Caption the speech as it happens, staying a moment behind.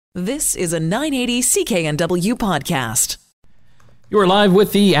This is a 980 CKNW podcast. You are live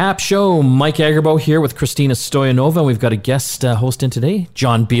with the App Show. Mike Agerbo here with Christina Stoyanova. We've got a guest host in today,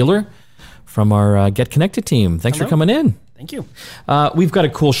 John Beeler from our Get Connected team. Thanks for coming in. Thank you. We've got a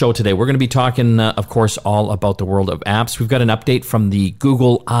cool show today. We're going to be talking, of course, all about the world of apps. We've got an update from the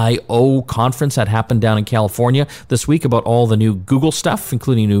Google I/O conference that happened down in California this week about all the new Google stuff,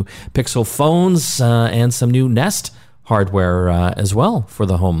 including new Pixel phones and some new Nest hardware as well for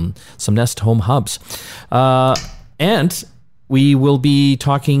the home, some Nest home hubs. And we will be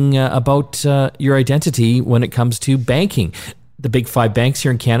talking about your identity when it comes to banking. The big five banks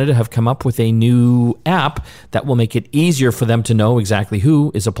here in Canada have come up with a new app that will make it easier for them to know exactly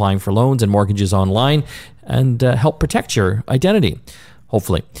who is applying for loans and mortgages online and help protect your identity,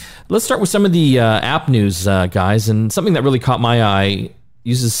 hopefully. Let's start with some of the app news, guys, and something that really caught my eye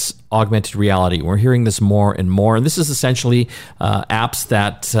uses augmented reality. We're hearing this more and more, and this is essentially apps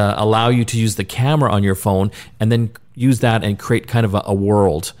that allow you to use the camera on your phone and then use that and create kind of a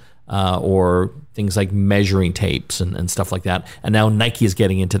world or things like measuring tapes and stuff like that. And now Nike is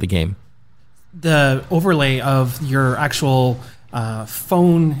getting into the game. The overlay of your actual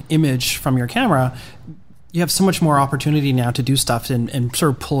phone image from your camera, you have so much more opportunity now to do stuff and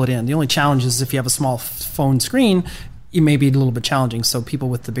sort of pull it in. The only challenge is if you have a small phone screen, it may be a little bit challenging. So people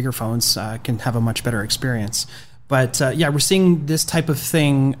with the bigger phones can have a much better experience. But yeah, we're seeing this type of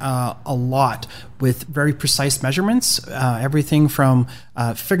thing a lot with very precise measurements. Everything from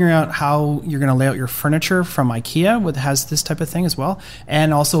figuring out how you're going to lay out your furniture from IKEA has this type of thing as well.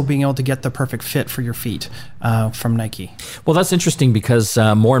 And also being able to get the perfect fit for your feet from Nike. Well, that's interesting because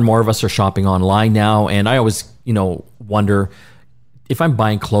more and more of us are shopping online now. And I always, wonder, if I'm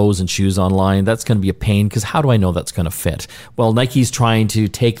buying clothes and shoes online, that's going to be a pain because how do I know that's going to fit? Well, Nike's trying to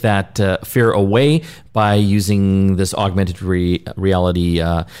take that fear away by using this augmented reality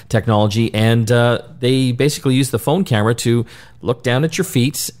technology. And they basically use the phone camera to look down at your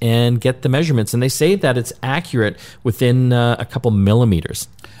feet and get the measurements. And they say that it's accurate within a couple millimeters.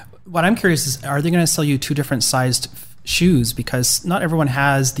 What I'm curious is, are they going to sell you two different sized shoes? Because not everyone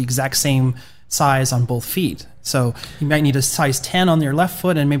has the exact same size on both feet. So you might need a size 10 on your left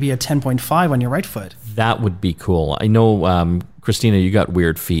foot and maybe a 10.5 on your right foot. That would be cool. I know, Christina, you got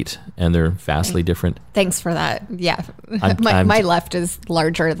weird feet and they're vastly different. Thanks for that. Yeah. My left is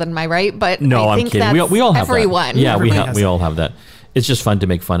larger than my right, but no, I think I'm kidding. that's we all have everyone. That. Yeah, Everybody we all have that. It's just fun to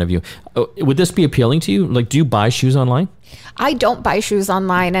make fun of you. Would this be appealing to you? Like, do you buy shoes online? I don't buy shoes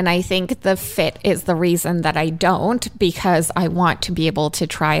online, and I think the fit is the reason that I don't, because I want to be able to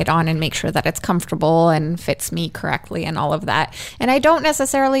try it on and make sure that it's comfortable and fits me correctly and all of that. And I don't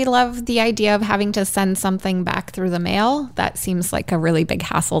necessarily love the idea of having to send something back through the mail. That seems like a really big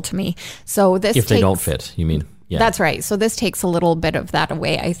hassle to me. So this if they don't fit, you mean? Yeah. That's right. So this takes a little bit of that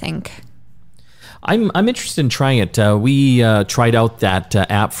away, I think. I'm interested in trying it. We tried out that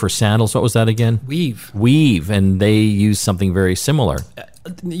app for sandals. What was that again? Weave, and they use something very similar.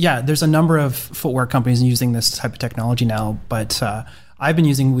 Yeah, there's a number of footwear companies using this type of technology now, but I've been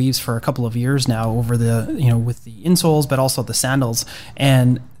using Weaves for a couple of years now over with the insoles, but also the sandals.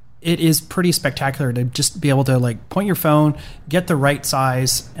 And it is pretty spectacular to just be able to point your phone, get the right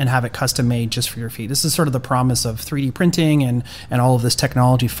size, and have it custom made just for your feet. This is sort of the promise of 3D printing and all of this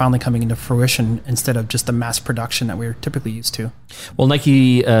technology finally coming into fruition instead of just the mass production that we're typically used to. Well,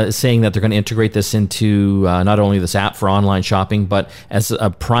 Nike is saying that they're going to integrate this into not only this app for online shopping, but as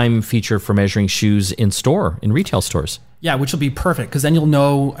a prime feature for measuring shoes in retail stores. Yeah, which will be perfect because then you'll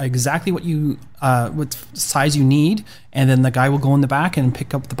know exactly what size you need, and then the guy will go in the back and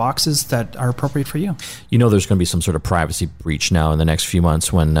pick up the boxes that are appropriate for you. There's going to be some sort of privacy breach now in the next few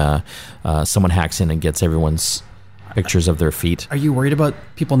months when someone hacks in and gets everyone's pictures of their feet. Are you worried about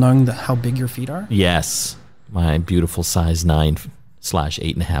people knowing how big your feet are? Yes, my beautiful size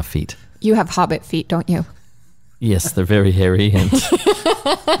 9/8.5 feet. You have hobbit feet, don't you? Yes, they're very hairy, and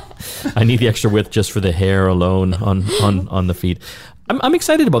I need the extra width just for the hair alone on the feet. I'm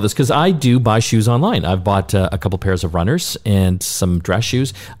excited about this because I do buy shoes online. I've bought a couple pairs of runners and some dress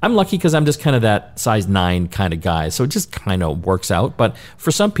shoes. I'm lucky because I'm just kind of that size 9 kind of guy, so it just kind of works out. But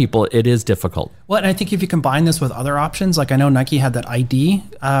for some people, it is difficult. Well, and I think if you combine this with other options, like I know Nike had that ID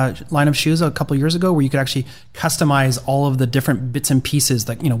line of shoes a couple of years ago where you could actually customize all of the different bits and pieces,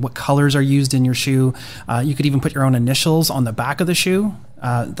 like what colors are used in your shoe. You could even put your own initials on the back of the shoe,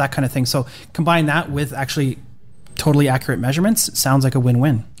 that kind of thing. So combine that with actually totally accurate measurements. Sounds like a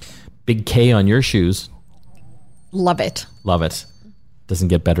win-win. Big K on your shoes. Love it. Love it. Doesn't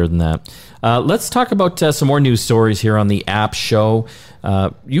get better than that. Let's talk about some more news stories here on the App Show.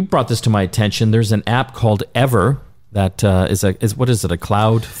 You brought this to my attention. There's an app called Ever that what is it, a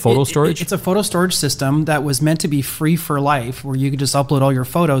cloud photo storage? It's a photo storage system that was meant to be free for life, where you could just upload all your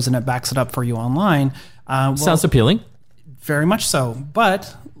photos and it backs it up for you online. Sounds appealing. Very much so.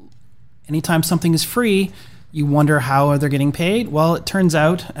 But anytime something is free, you wonder how they're getting paid. Well, it turns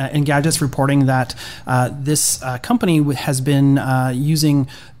out, Engadget's reporting that this company has been using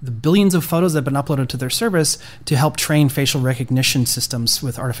the billions of photos that have been uploaded to their service to help train facial recognition systems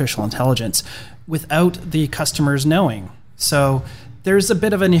with artificial intelligence without the customers knowing. So there's a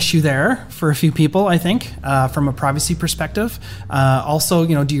bit of an issue there for a few people, I think, from a privacy perspective. Also,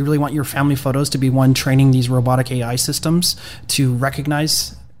 do you really want your family photos to be one training these robotic AI systems to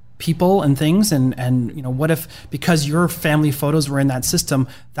recognize people and things? And what if, because your family photos were in that system,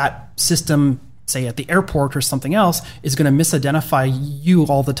 say at the airport or something else, is going to misidentify you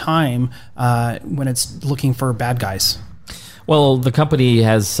all the time when it's looking for bad guys? Well, the company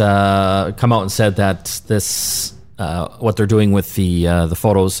has come out and said that this what they're doing with the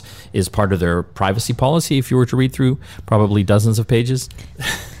photos is part of their privacy policy. If you were to read through probably dozens of pages.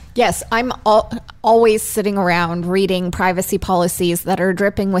 Yes, I'm always sitting around reading privacy policies that are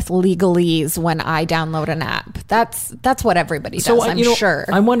dripping with legalese when I download an app. That's what everybody does, I'm sure.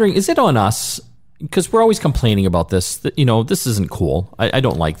 I'm wondering, is it on us? Because we're always complaining about this. That, this isn't cool. I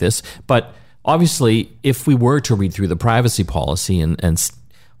don't like this. But obviously, if we were to read through the privacy policy and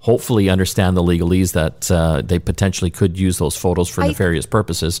hopefully understand the legalese that they potentially could use those photos for nefarious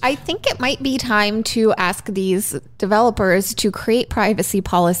purposes. I think it might be time to ask these developers to create privacy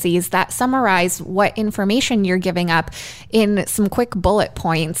policies that summarize what information you're giving up in some quick bullet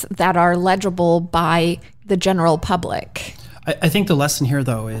points that are legible by the general public. I think the lesson here,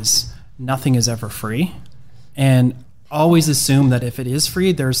 though, is nothing is ever free. And always assume that if it is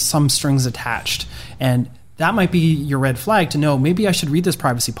free, there's some strings attached. And that might be your red flag to know, maybe I should read this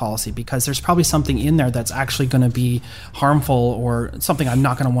privacy policy because there's probably something in there that's actually going to be harmful or something I'm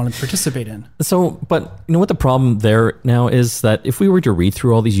not going to want to participate in. So, but you know what the problem there now is, that if we were to read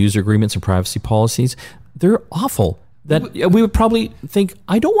through all these user agreements and privacy policies, they're awful. That we would probably think,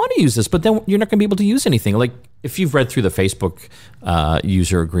 I don't want to use this, but then you're not going to be able to use anything. Like if you've read through the Facebook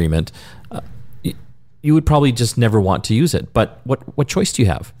user agreement, you would probably just never want to use it. But what choice do you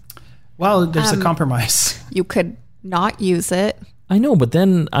have? Well, there's a compromise. You could not use it. I know, but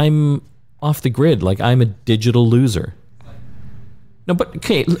then I'm off the grid. Like I'm a digital loser. No, but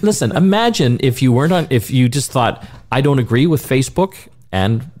okay, listen, imagine if you just thought, I don't agree with Facebook,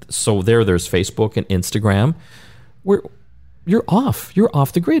 and so there's Facebook and Instagram. You're off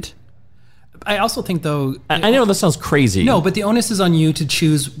the grid. I also think, though... I know that sounds crazy. No, but the onus is on you to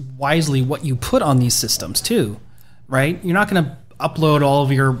choose wisely what you put on these systems, too, right? You're not going to upload all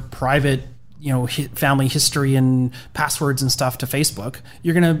of your private, family history and passwords and stuff to Facebook.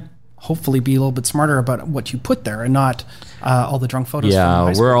 You're going to hopefully be a little bit smarter about what you put there and not all the drunk photos.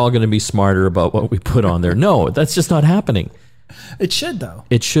 Yeah, we're all going to be smarter about what we put on there. No, that's just not happening. It should, though.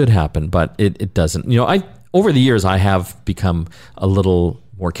 It should happen, but it doesn't. Over the years, I have become a little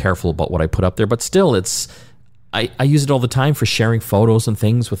more careful about what I put up there, but still, I use it all the time for sharing photos and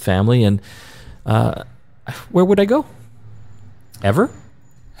things with family. And where would I go? Ever?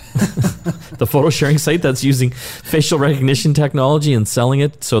 The photo sharing site that's using facial recognition technology and selling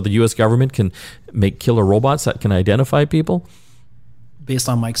it so the U.S. government can make killer robots that can identify people? Based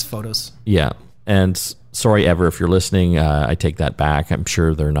on Mike's photos. Yeah. And sorry, Ever, if you're listening, I take that back. I'm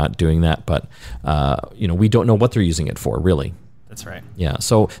sure they're not doing that, but we don't know what they're using it for, really. That's right. Yeah,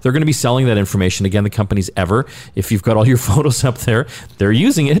 so they're going to be selling that information. Again, the company's Ever. If you've got all your photos up there, they're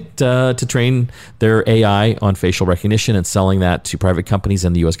using it to train their AI on facial recognition and selling that to private companies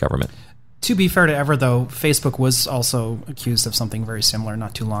and the U.S. government. To be fair to Ever, though, Facebook was also accused of something very similar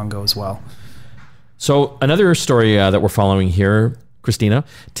not too long ago as well. So another story that we're following here, Christina,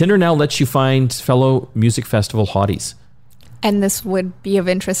 Tinder now lets you find fellow music festival hotties. And this would be of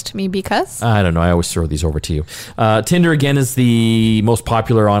interest to me because? I don't know. I always throw these over to you. Tinder, again, is the most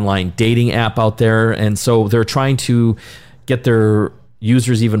popular online dating app out there. And so they're trying to get their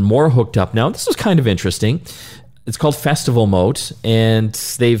users even more hooked up. Now, this is kind of interesting. It's called Festival Mode. And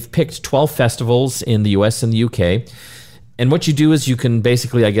they've picked 12 festivals in the US and the UK. And what you do is you can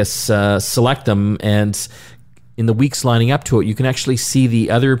basically, select them. And in the weeks lining up to it, you can actually see the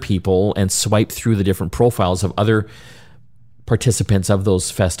other people and swipe through the different profiles of other participants of those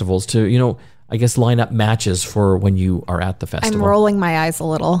festivals to, line up matches for when you are at the festival. I'm rolling my eyes a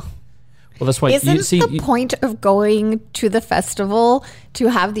little. Well, that's why Isn't the point of going to the festival to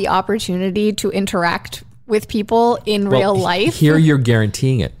have the opportunity to interact with people in real life? Here you're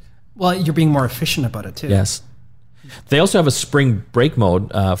guaranteeing it. Well, you're being more efficient about it, too. Yes. They also have a spring break mode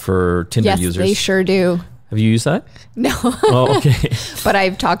for Tinder users. Yes, they sure do. Have you used that? No. Oh, okay. But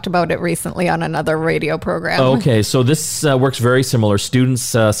I've talked about it recently on another radio program. Okay, so this works very similar. Students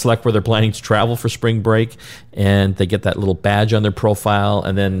select where they're planning to travel for spring break, and they get that little badge on their profile,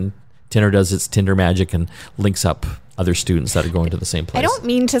 and then Tinder does its Tinder magic and links up other students that are going to the same place. I don't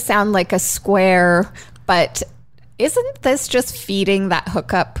mean to sound like a square, but isn't this just feeding that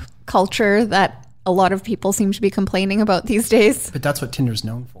hookup culture that a lot of people seem to be complaining about these days? But that's what Tinder's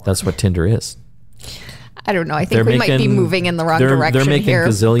known for. That's what Tinder is. I don't know. I think we might be moving in the wrong direction here. They're making here.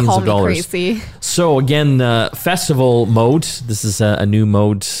 gazillions Call of dollars. Crazy. So again, festival mode. This is a new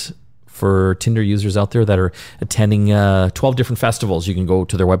mode for Tinder users out there that are attending 12 different festivals. You can go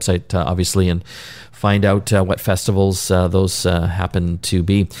to their website, obviously, and find out what festivals those happen to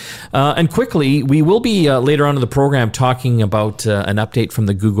be. And quickly, we will be later on in the program talking about an update from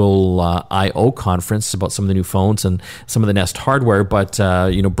the Google I/O conference about some of the new phones and some of the Nest hardware. But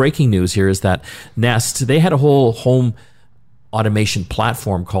breaking news here is that Nest, they had a whole home automation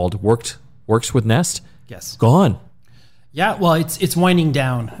platform called Works with Nest. Yes. Gone. Yeah, well, it's winding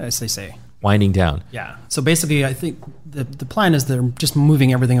down, as they say. Winding down. Yeah. So basically, I think the plan is they're just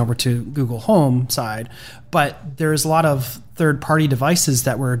moving everything over to Google Home side, but there's a lot of third-party devices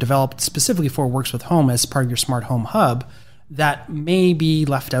that were developed specifically for Works with Home as part of your smart home hub that may be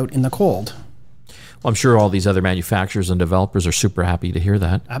left out in the cold. Well, I'm sure all these other manufacturers and developers are super happy to hear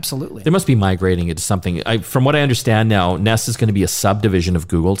that. Absolutely. They must be migrating it to something. From what I understand now, Nest is going to be a subdivision of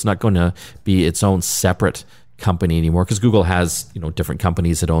Google. It's not going to be its own separate company anymore, because Google has different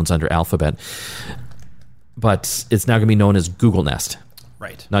companies it owns under Alphabet, but it's now going to be known as Google Nest,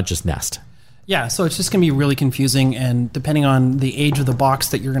 right? Not just Nest. Yeah, so it's just going to be really confusing, and depending on the age of the box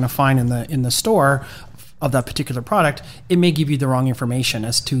that you're going to find in the store of that particular product, it may give you the wrong information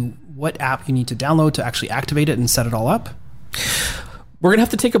as to what app you need to download to actually activate it and set it all up. We're going to have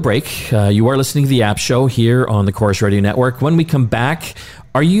to take a break. You are listening to the App Show here on the Corus Radio Network. When we come back,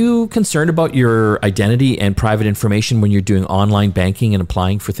 are you concerned about your identity and private information when you're doing online banking and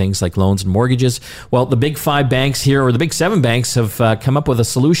applying for things like loans and mortgages? Well, the big 5 banks here, or the big 7 banks, have come up with a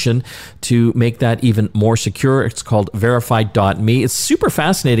solution to make that even more secure. It's called Verify.me. It's super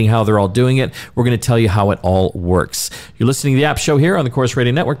fascinating how they're all doing it. We're going to tell you how it all works. You're listening to the App Show here on the Corus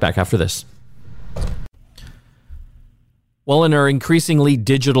Radio Network. Back after this. Well, in our increasingly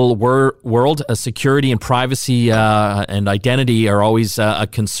digital world, security and privacy and identity are always a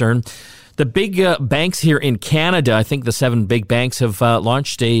concern. The big banks here in Canada, I think the 7 big banks, have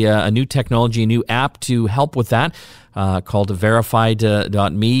launched a new technology, a new app to help with that, called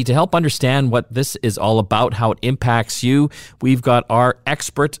Verified.me. To help understand what this is all about, how it impacts you, we've got our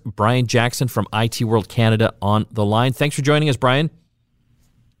expert, Brian Jackson from IT World Canada, on the line. Thanks for joining us, Brian.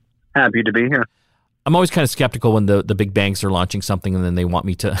 Happy to be here. I'm always kind of skeptical when the big banks are launching something and then they want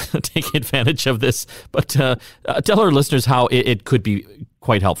me to take advantage of this. But tell our listeners how it could be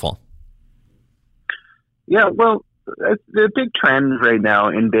quite helpful. Yeah, well, the big trend right now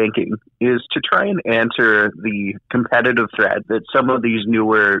in banking is to try and answer the competitive threat that some of these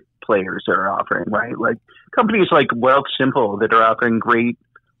newer players are offering, right? Like companies like Wealthsimple that are offering great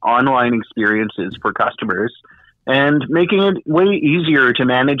online experiences for customers and making it way easier to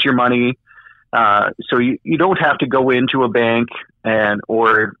manage your money. So you don't have to go into a bank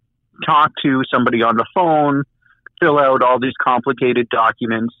or talk to somebody on the phone, fill out all these complicated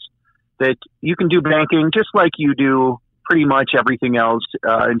documents. That you can do banking just like you do pretty much everything else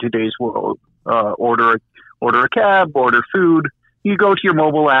in today's world. Order a cab, order food. You go to your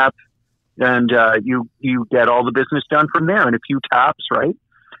mobile app, and you get all the business done from there in a few taps, right?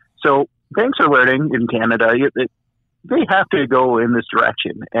 So banks are learning in Canada. They have to go in this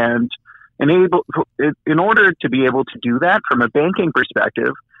direction, and in order to be able to do that from a banking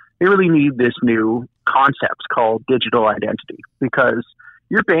perspective, they really need this new concept called digital identity, because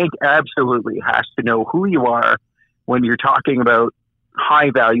your bank absolutely has to know who you are when you're talking about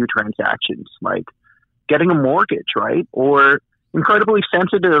high-value transactions, like getting a mortgage, right? Or incredibly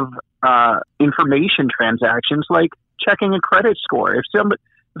sensitive information transactions, like checking a credit score. If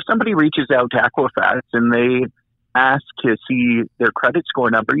somebody reaches out to Equifax and they ask to see their credit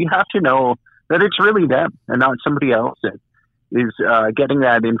score number, you have to know that it's really them and not somebody else that is getting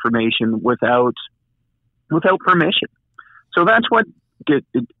that information without permission. So that's what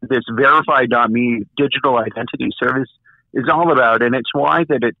this Verify.me digital identity service is all about, and it's why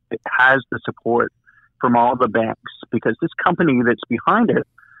that it has the support from all the banks, because this company that's behind it,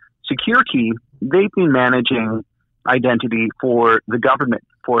 SecureKey, they've been managing identity for the government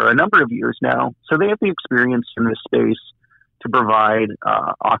for a number of years now, so they have the experience in this space to provide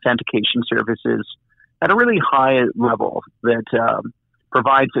authentication services at a really high level that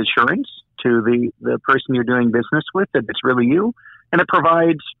provides assurance to the person you're doing business with that it's really you, and it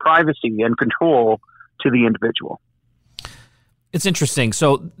provides privacy and control to the individual. It's interesting.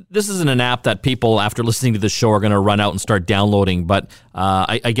 So this isn't an app that people, after listening to the show, are going to run out and start downloading. But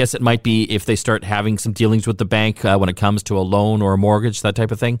I guess it might be if they start having some dealings with the bank when it comes to a loan or a mortgage, that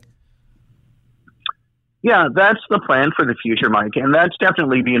type of thing. Yeah, that's the plan for the future, Mike. And that's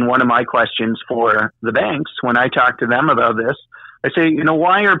definitely been one of my questions for the banks when I talk to them about this. I say,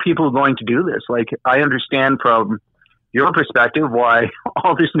 why are people going to do this? Like, I understand from your perspective why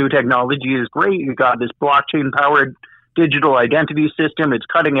all this new technology is great. You've got this blockchain-powered digital identity system. It's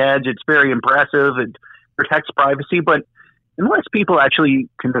cutting edge. It's very impressive. It protects privacy. But unless people actually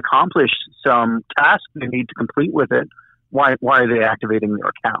can accomplish some task they need to complete with it, why are they activating their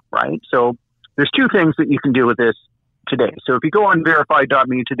account, right? So there's two things that you can do with this today. So if you go on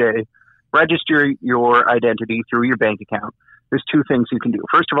verified.me today, register your identity through your bank account, there's two things you can do.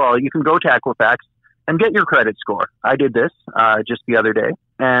 First of all, you can go to Equifax and get your credit score. I did this just the other day,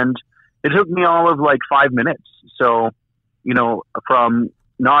 and it took me all of like 5 minutes. So, from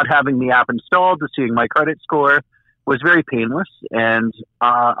not having the app installed to seeing my credit score was very painless. And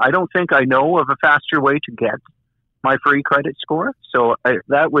I don't think I know of a faster way to get my free credit score. So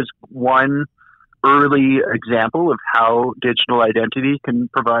that was one early example of how digital identity can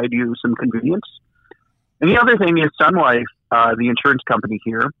provide you some convenience. And the other thing is Sun Life, the insurance company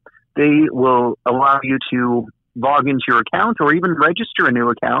here, they will allow you to log into your account or even register a new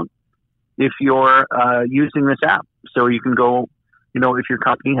account if you're using this app. So you can go, if your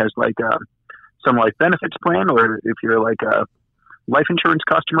company has like a Sun Life benefits plan, or if you're like a life insurance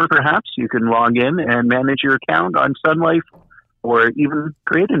customer, perhaps you can log in and manage your account on Sun Life, or even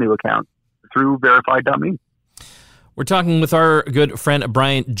create a new account through verified.me. We're talking with our good friend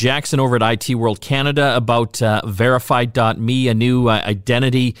Brian Jackson over at IT World Canada about verified.me, a new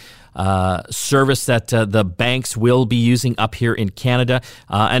identity service that the banks will be using up here in Canada.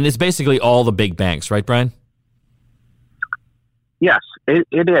 And it's basically all the big banks, right, Brian? Yes, it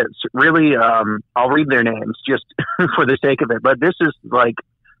is. Really, I'll read their names just for the sake of it. But this is like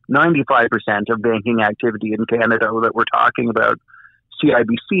 95% of banking activity in Canada that we're talking about.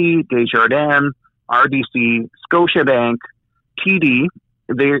 CIBC, Desjardins, RBC, Scotiabank, TD,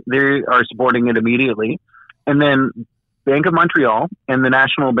 they are supporting it immediately. And then Bank of Montreal and the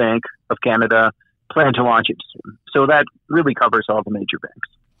National Bank of Canada plan to launch it soon. So that really covers all the major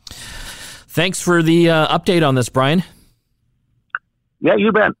banks. Thanks for the update on this, Brian. Yeah,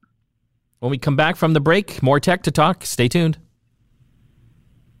 you bet. When we come back from the break, more tech to talk. Stay tuned.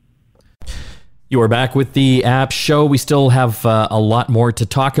 You are back with the App Show. We still have a lot more to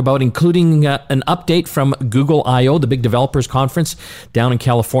talk about, including an update from Google I/O, the big developers conference down in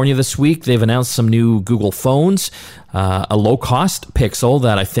California this week. They've announced some new Google phones, a low-cost Pixel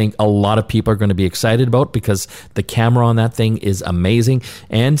that I think a lot of people are going to be excited about because the camera on that thing is amazing,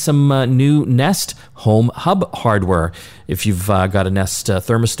 and some new Nest Home Hub hardware. If you've got a Nest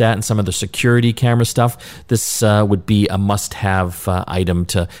thermostat and some of the security camera stuff, this would be a must-have item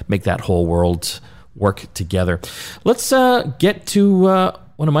to make that whole world work together. Let's get to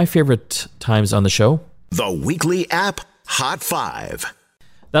one of my favorite times on the show. The weekly app Hot 5.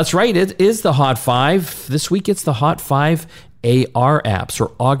 That's right. It is the Hot 5. This week it's the Hot 5 AR apps,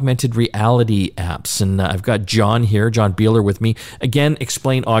 or augmented reality apps. And I've got John here, John Beeler, with me. Again,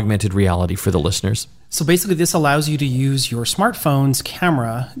 explain augmented reality for the listeners. So basically, this allows you to use your smartphone's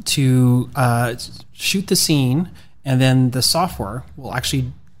camera to shoot the scene, and then the software will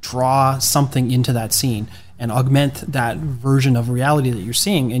actually draw something into that scene and augment that version of reality that you're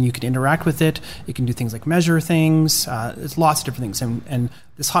seeing, and you can interact with it. It can do things like measure things. There's lots of different things. And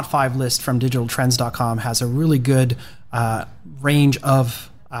this Hot 5 list from digitaltrends.com has a really good range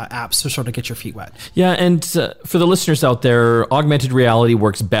of apps to sort of get your feet wet. Yeah, and for the listeners out there, augmented reality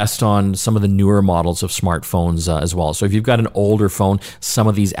works best on some of the newer models of smartphones as well. So if you've got an older phone, some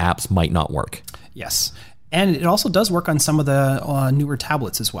of these apps might not work. Yes. And it also does work on some of the newer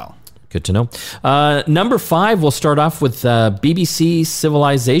tablets as well. Good to know. Number 5, we'll start off with BBC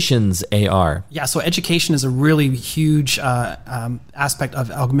Civilizations AR. Yeah, so education is a really huge aspect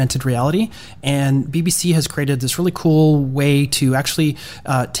of augmented reality. And BBC has created this really cool way to actually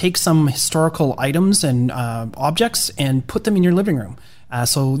take some historical items and objects and put them in your living room.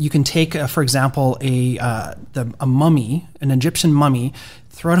 So you can take, for example, a mummy, an Egyptian mummy,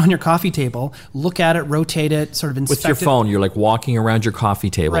 throw it on your coffee table, look at it, rotate it, sort of inspect it. With your phone, you're like walking around your coffee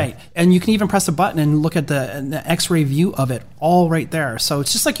table. Right. And you can even press a button and look at the X-ray view of it all right there. So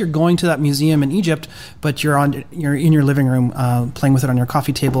it's just like you're going to that museum in Egypt, but you're in your living room playing with it on your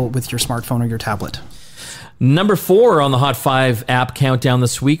coffee table with your smartphone or your tablet. Number 4 on the Hot 5 app countdown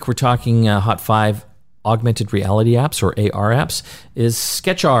this week, we're talking Hot 5 augmented reality apps, or AR apps, is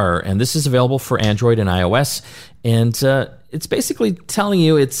Sketch-R, and this is available for Android and iOS. And it's basically telling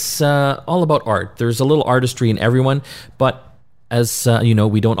you it's all about art. There's a little artistry in everyone, but as you know,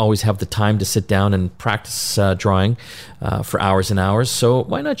 we don't always have the time to sit down and practice drawing for hours and hours, so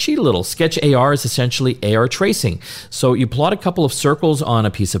why not cheat a little? Sketch-AR is essentially AR tracing. So you plot a couple of circles on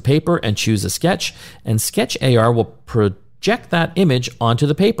a piece of paper and choose a sketch, and Sketch-AR will project that image onto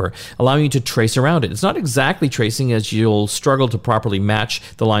the paper, allowing you to trace around it. It's not exactly tracing, as you'll struggle to properly match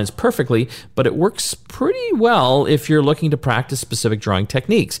the lines perfectly, but it works pretty well if you're looking to practice specific drawing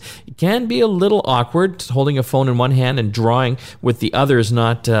techniques. It can be a little awkward. Holding a phone in one hand and drawing with the other is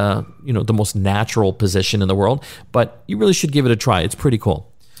not the most natural position in the world, but you really should give it a try. It's pretty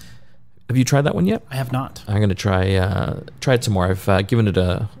cool. Have you tried that one yet? I have not. I'm going to try it some more. I've given it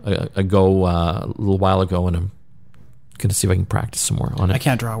a go a little while ago, and I'm going to see if I can practice some more on it. I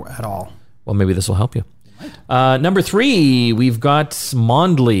can't draw at all. Well, maybe this will help you. Number 3, we've got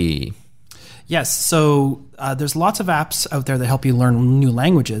Mondly. Yes, so there's lots of apps out there that help you learn new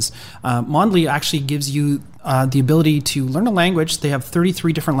languages. Mondly actually gives you the ability to learn a language. They have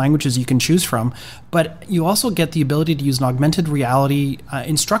 33 different languages you can choose from, but you also get the ability to use an augmented reality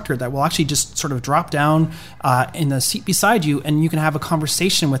instructor that will actually just sort of drop down in the seat beside you, and you can have a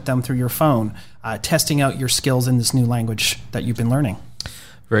conversation with them through your phone, testing out your skills in this new language that you've been learning.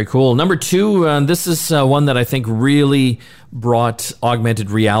 Very cool. Number 2, this is one that I think really brought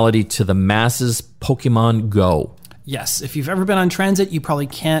augmented reality to the masses, Pokemon Go. Yes, if you've ever been on transit, you probably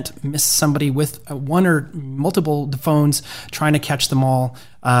can't miss somebody with one or multiple phones trying to catch them all.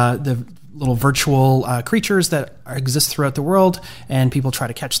 The little virtual creatures that exist throughout the world, and people try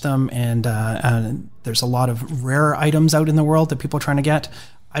to catch them, and there's a lot of rare items out in the world that people are trying to get.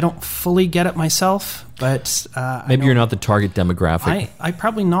 I don't fully get it myself, but maybe you're not the target demographic. I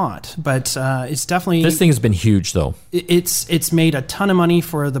probably not, but it's definitely. This thing has been huge, though. It's made a ton of money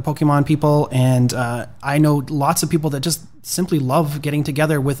for the Pokemon people, and I know lots of people that just simply love getting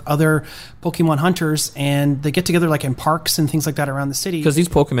together with other Pokemon hunters, and they get together like in parks and things like that around the city. Because these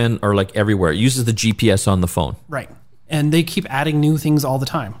Pokemon are like everywhere. It uses the GPS on the phone. Right, and they keep adding new things all the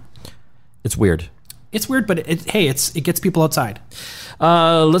time. It's weird. It's weird, but it gets people outside.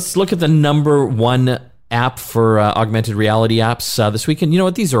 Let's look at the number 1 app for augmented reality apps this week. And you know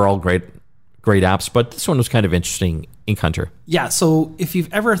what? These are all great apps, but this one was kind of interesting, Ink Hunter. Yeah, so if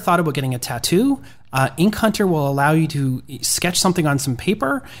you've ever thought about getting a tattoo, Ink Hunter will allow you to sketch something on some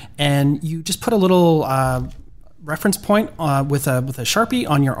paper, and you just put a little reference point with a Sharpie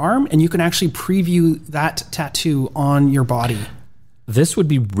on your arm, and you can actually preview that tattoo on your body. This would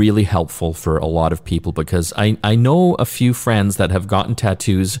be really helpful for a lot of people, because I know a few friends that have gotten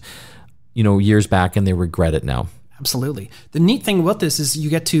tattoos, years back, and they regret it now. Absolutely. The neat thing about this is you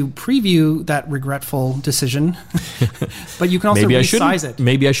get to preview that regretful decision, but you can also resize it.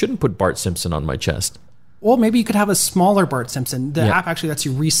 Maybe I shouldn't put Bart Simpson on my chest. Well, maybe you could have a smaller Bart Simpson. The app actually lets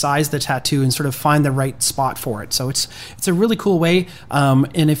you resize the tattoo and sort of find the right spot for it. So it's a really cool way.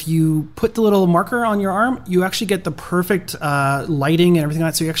 And if you put the little marker on your arm, you actually get the perfect lighting and everything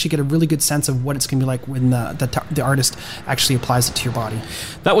like that. So you actually get a really good sense of what it's going to be like when the artist actually applies it to your body.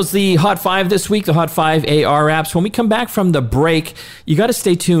 That was the Hot 5 this week, the Hot 5 AR apps. When we come back from the break, you got to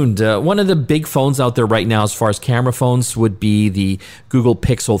stay tuned. One of the big phones out there right now as far as camera phones would be the Google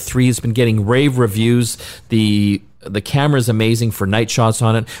Pixel 3. It's been getting rave reviews. The camera is amazing for night shots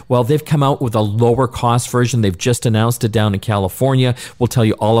on it. Well, they've come out with a lower cost version. They've just announced it down in California. We'll tell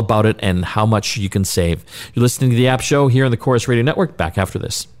you all about it and how much you can save. You're listening to the App Show here on the Corus Radio Network. Back after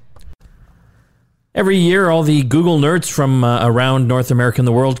this. Every year, all the Google nerds from around North America and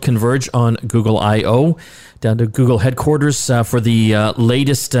the world converge on Google I/O, down to Google headquarters for the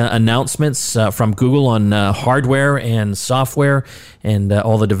latest announcements from Google on hardware and software and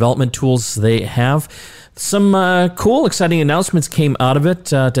all the development tools they have. Some cool, exciting announcements came out of it.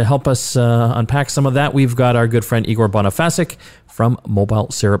 To help us unpack some of that, we've got our good friend Igor Bonifasic from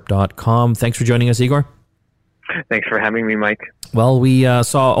MobileSyrup.com. Thanks for joining us, Igor. Thanks for having me, Mike. Well, we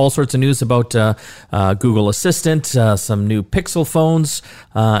saw all sorts of news about Google Assistant, some new Pixel phones,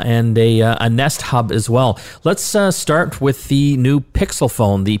 and a Nest Hub as well. Let's start with the new Pixel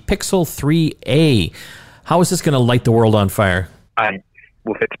phone, the Pixel 3a. How is this going to light the world on fire?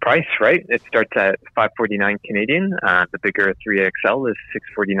 With its price, right? It starts at $549 Canadian. The bigger 3A XL is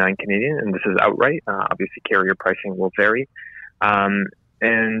 $649 Canadian, and this is outright. Obviously, carrier pricing will vary.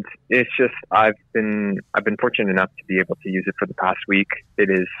 And it's just I've been fortunate enough to be able to use it for the past week.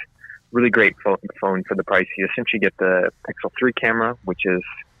 It is really great phone for the price. You essentially get the Pixel 3 camera, which is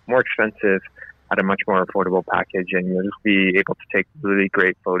more expensive, at a much more affordable package, and you'll just be able to take really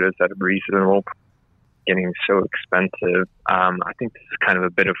great photos at a reasonable, getting so expensive. I think this is kind of a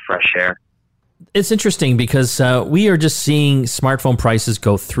bit of fresh air. It's interesting because we are just seeing smartphone prices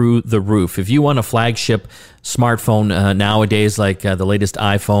go through the roof. If you want a flagship smartphone nowadays, like the latest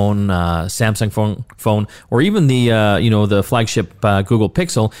iPhone, Samsung phone, or even the the flagship Google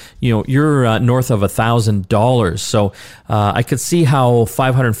Pixel, you're north of $1,000. So I could see how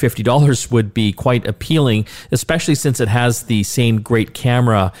 $550 would be quite appealing, especially since it has the same great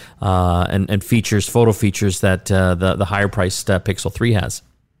camera and features, photo features that the higher priced Pixel 3 has.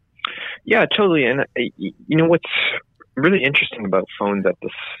 Yeah, totally. And what's really interesting about phones at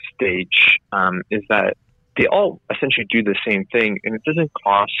this stage is that they all essentially do the same thing, and it doesn't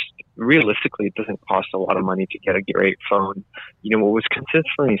cost a lot of money to get a great phone. What was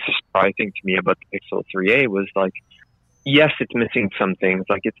consistently surprising to me about the Pixel 3a was like, yes, it's missing some things.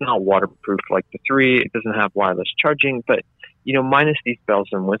 Like, it's not waterproof like the 3. It doesn't have wireless charging, but minus these bells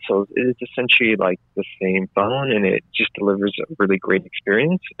and whistles, it is essentially like the same phone, and it just delivers a really great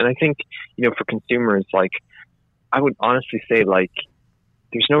experience. And I think, for consumers, like, I would honestly say, like,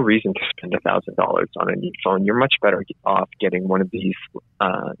 there's no reason to spend $1,000 on a new phone. You're much better off getting one of these,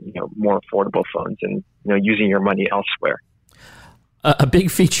 more affordable phones and, using your money elsewhere. A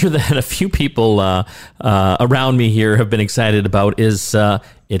big feature that a few people around me here have been excited about is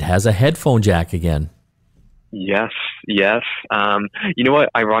it has a headphone jack again. Yes. You know what?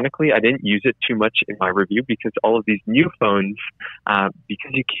 Ironically, I didn't use it too much in my review because all of these new phones,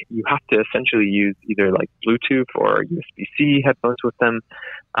 because you have to essentially use either like Bluetooth or USB-C headphones with them.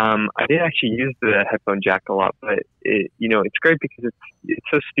 I did actually use the headphone jack a lot, but it's great because it's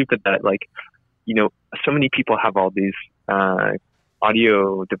so stupid that so many people have all these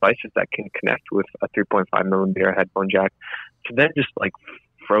audio devices that can connect with a 3.5 millimeter headphone jack. So then just like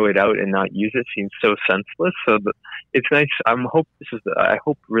throw it out and not use it seems so senseless. So it's nice. I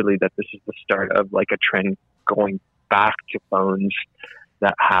hope really that this is the start of like a trend going back to phones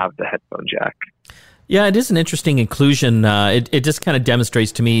that have the headphone jack. Yeah, it is an interesting inclusion. It just kind of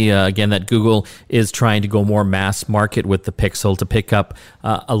demonstrates to me, again, that Google is trying to go more mass market with the Pixel to pick up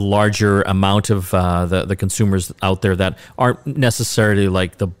a larger amount of the consumers out there that aren't necessarily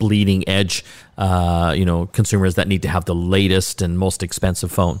like the bleeding edge, consumers that need to have the latest and most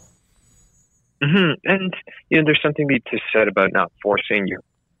expensive phone. Mm-hmm. And, there's something to be said about not forcing your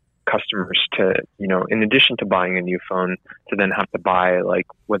customers to, in addition to buying a new phone, to then have to buy, like,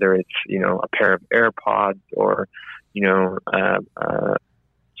 whether it's, a pair of AirPods or,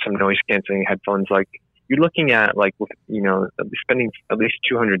 some noise canceling headphones. Like, you're looking at, like, spending at least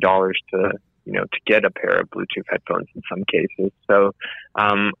 $200 to get a pair of Bluetooth headphones in some cases. So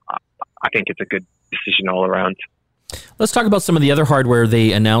I think it's a good decision all around. Let's talk about some of the other hardware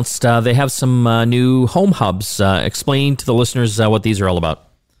they announced. They have some new home hubs. Explain to the listeners what these are all about.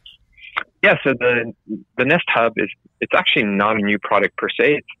 Yeah, so the Nest Hub it's actually not a new product per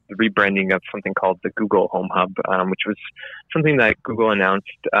se. It's the rebranding of something called the Google Home Hub, which was something that Google announced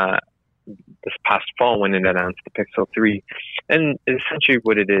this past fall when it announced the Pixel 3. And essentially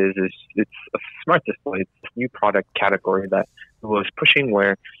what it is it's a smart display. It's this new product category that Google is pushing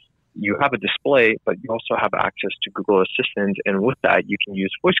where you have a display, but you also have access to Google Assistant. And with that, you can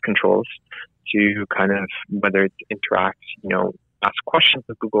use voice controls to kind of, whether it's interact, ask questions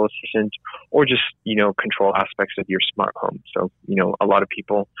with Google Assistant or just, control aspects of your smart home. So, a lot of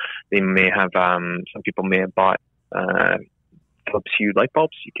people, some people may have bought Philips Hue light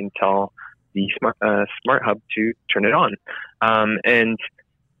bulbs. You can tell the smart hub to turn it on. And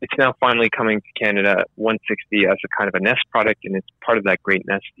it's now finally coming to Canada 160 as a kind of a Nest product, and it's part of that great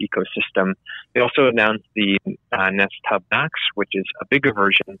Nest ecosystem. They also announced the Nest Hub Max, which is a bigger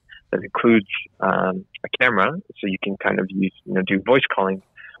version that includes a camera, so you can kind of use, do voice calling,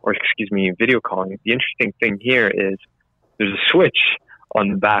 or video calling. The interesting thing here is there's a switch on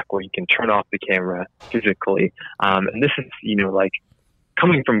the back where you can turn off the camera physically. And this is, like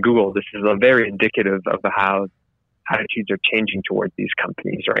coming from Google, this is a very indicative of how attitudes are changing towards these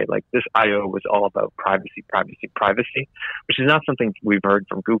companies, right? Like this I/O was all about privacy, which is not something we've heard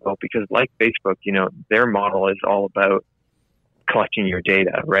from Google because like Facebook, their model is all about collecting your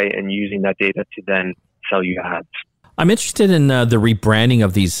data, right? And using that data to then sell you ads. I'm interested in the rebranding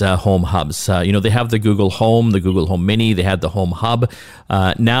of these home hubs. They have the Google Home, the Google Home Mini, they had the Home Hub.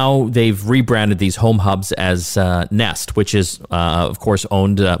 Now they've rebranded these home hubs as Nest, which is, of course,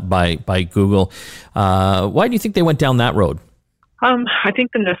 owned by Google. Why do you think they went down that road? I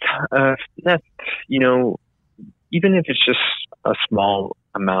think the Nest, even if it's just a small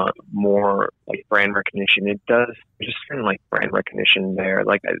amount more like brand recognition. It does just certain like brand recognition there.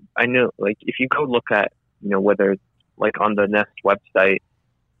 Like I know, like if you go look at, whether it's like on the Nest website,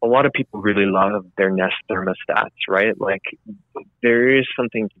 a lot of people really love their Nest thermostats, right? Like there is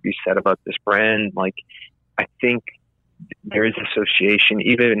something to be said about this brand. Like I think there is association,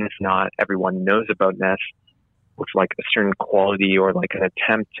 even if not everyone knows about Nest, with like a certain quality or like an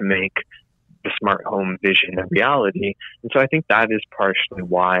attempt to make the smart home vision a reality. And so I think that is partially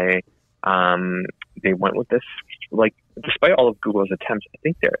why they went with this. Like despite all of Google's attempts, I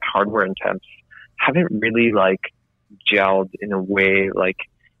think their hardware attempts haven't really like gelled in a way like,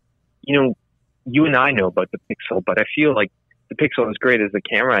 you and I know about the Pixel, but I feel like the Pixel, as great as the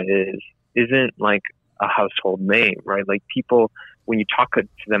camera isn't like a household name, right? Like people, when you talk to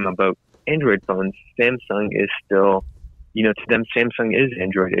them about Android phones, Samsung is still, to them, Samsung is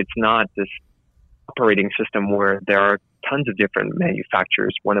Android. It's not this operating system where there are tons of different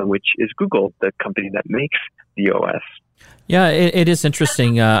manufacturers, one of which is Google, the company that makes the OS. Yeah, it is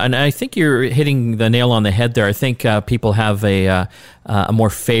interesting, and I think you're hitting the nail on the head there. I think people have a more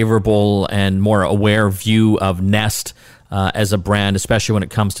favorable and more aware view of Nest as a brand, especially when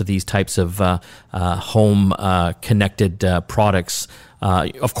it comes to these types of home connected products.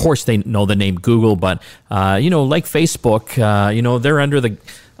 Of course, they know the name Google, but like Facebook, they're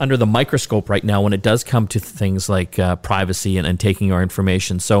under the microscope right now when it does come to things like privacy and taking our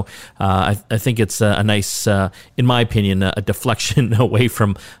information. So I think it's a nice, in my opinion, a deflection away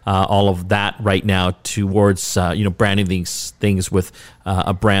from all of that right now towards branding these things with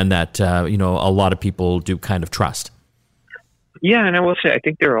a brand that a lot of people do kind of trust. Yeah, and I will say I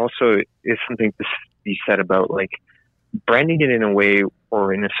think there also is something to be said about like branding it in a way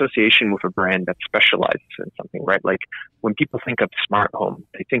or in association with a brand that specializes in something, right? Like when people think of smart home,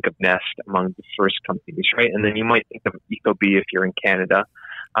 they think of Nest among the first companies, right? And then you might think of Ecobee if you're in Canada.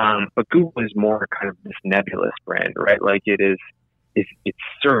 But Google is more kind of this nebulous brand, right? Like it's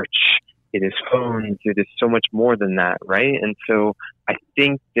search, it is phones, it is so much more than that, right? And so I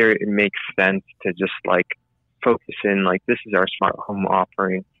think it makes sense to just like focus in, like this is our smart home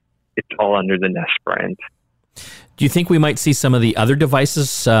offering. It's all under the Nest brand. Do you think we might see some of the other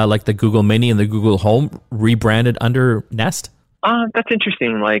devices like the Google Mini and the Google Home rebranded under Nest? That's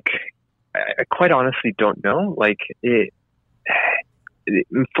interesting. Like, I quite honestly don't know. Like,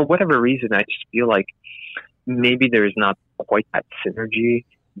 for whatever reason, I just feel like maybe there's not quite that synergy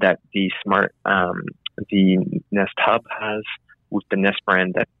that the Nest Hub has with the Nest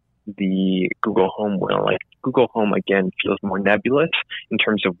brand that the Google Home will. Like Google Home again feels more nebulous in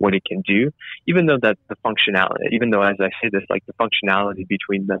terms of what it can do, even though that the functionality, even though as I say this, like the functionality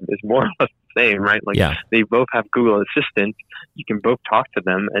between them is more or less the same, right? Like They both have Google Assistant. You can both talk to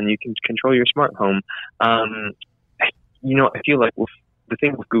them and you can control your smart home. I feel like the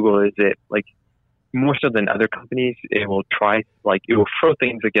thing with Google is it like more so than other companies, it will throw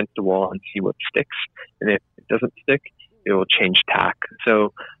things against the wall and see what sticks. And if it doesn't stick, it will change tack.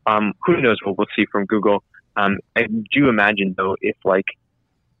 So who knows what we'll see from Google. I do imagine, though, if like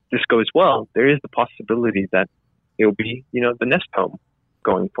this goes well, there is the possibility that it will be, the Nest Home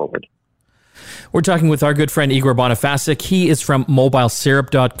going forward. We're talking with our good friend Igor Bonifacic. He is from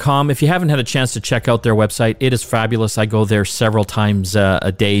mobilesyrup.com. If you haven't had a chance to check out their website, it is fabulous. I go there several times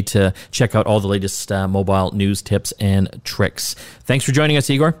a day to check out all the latest mobile news, tips, and tricks. Thanks for joining us,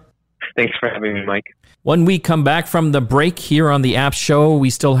 Igor. Thanks for having me, Mike. When we come back from the break here on the App Show, we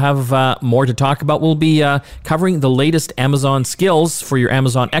still have more to talk about. We'll be covering the latest Amazon skills for your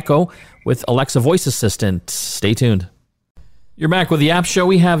Amazon Echo with Alexa Voice Assistant. Stay tuned. You're back with the App Show.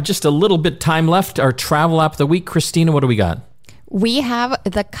 We have just a little bit time left. Our travel app of the week. Christina, what do we got? We have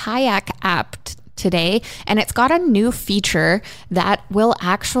the Kayak app today, and it's got a new feature that will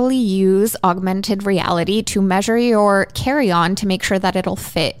actually use augmented reality to measure your carry-on to make sure that it'll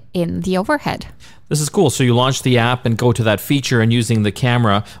fit in the overhead. This is cool. So you launch the app and go to that feature, and using the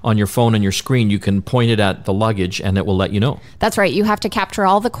camera on your phone and your screen, you can point it at the luggage and it will let you know. That's right. You have to capture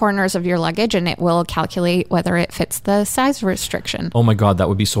all the corners of your luggage and it will calculate whether it fits the size restriction. Oh my God, that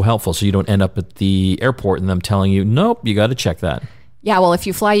would be so helpful. So you don't end up at the airport and them telling you, nope, you got to check that. Yeah, well, if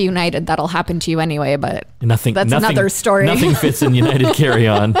you fly United, that'll happen to you anyway, but that's another story. Nothing fits in United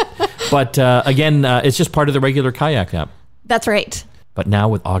carry-on. But again, it's just part of the regular Kayak app. That's right. But now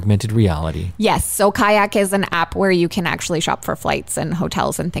with augmented reality. Yes. So Kayak is an app where you can actually shop for flights and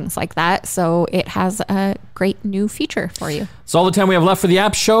hotels and things like that. So it has a great new feature for you. It's all the time we have left for the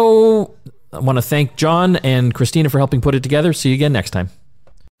App Show. I want to thank John and Christina for helping put it together. See you again next time.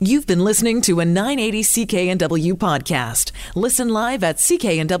 You've been listening to a 980 CKNW podcast. Listen live at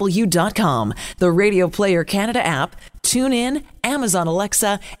cknw.com, the Radio Player Canada app, TuneIn, Amazon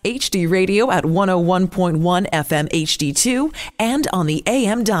Alexa, HD Radio at 101.1 FM HD2, and on the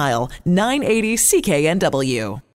AM dial, 980 CKNW.